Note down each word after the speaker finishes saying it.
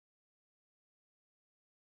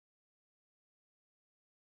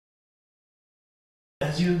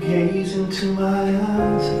As you gaze into my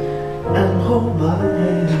eyes and hold my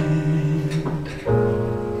hand,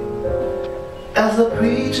 as the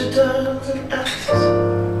preacher turns and asks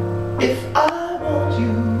if I want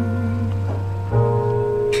you,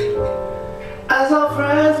 as our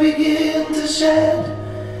friends begin to shed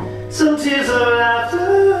some tears of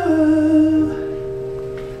laughter,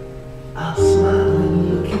 I'll smile and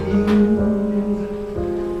look at you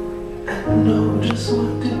and know just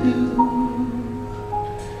what to do.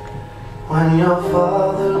 When your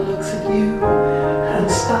father looks at you and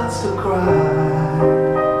starts to cry,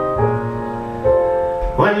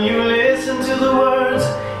 when you listen to the words,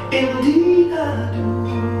 indeed I do,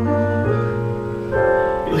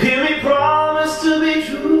 you'll hear me promise to be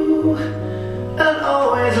true and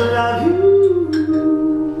always love you.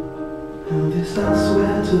 And this I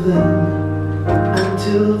swear to them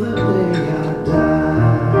until the day I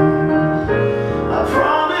die. I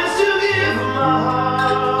promise to give my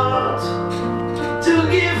heart, to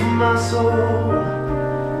give my soul,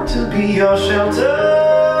 to be your shelter,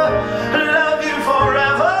 love you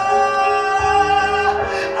forever.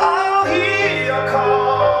 I'll hear your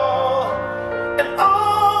call and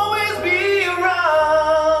always be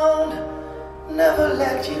around, never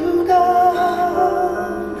let you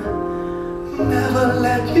down, never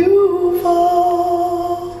let you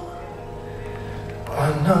fall.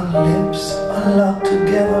 When our lips are locked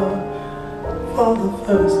together for the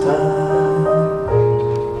first time,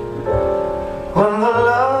 when the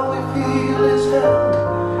love we feel is held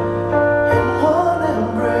in one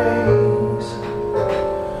embrace,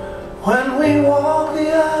 when we walk the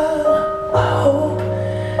aisle, I hope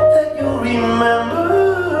that you'll remember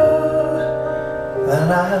that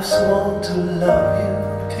I have sworn to love you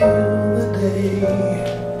till the day,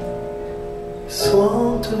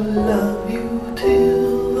 sworn to love you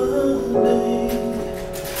till the day,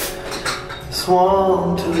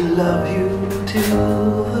 sworn to love you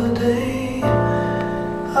till the day I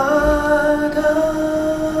die.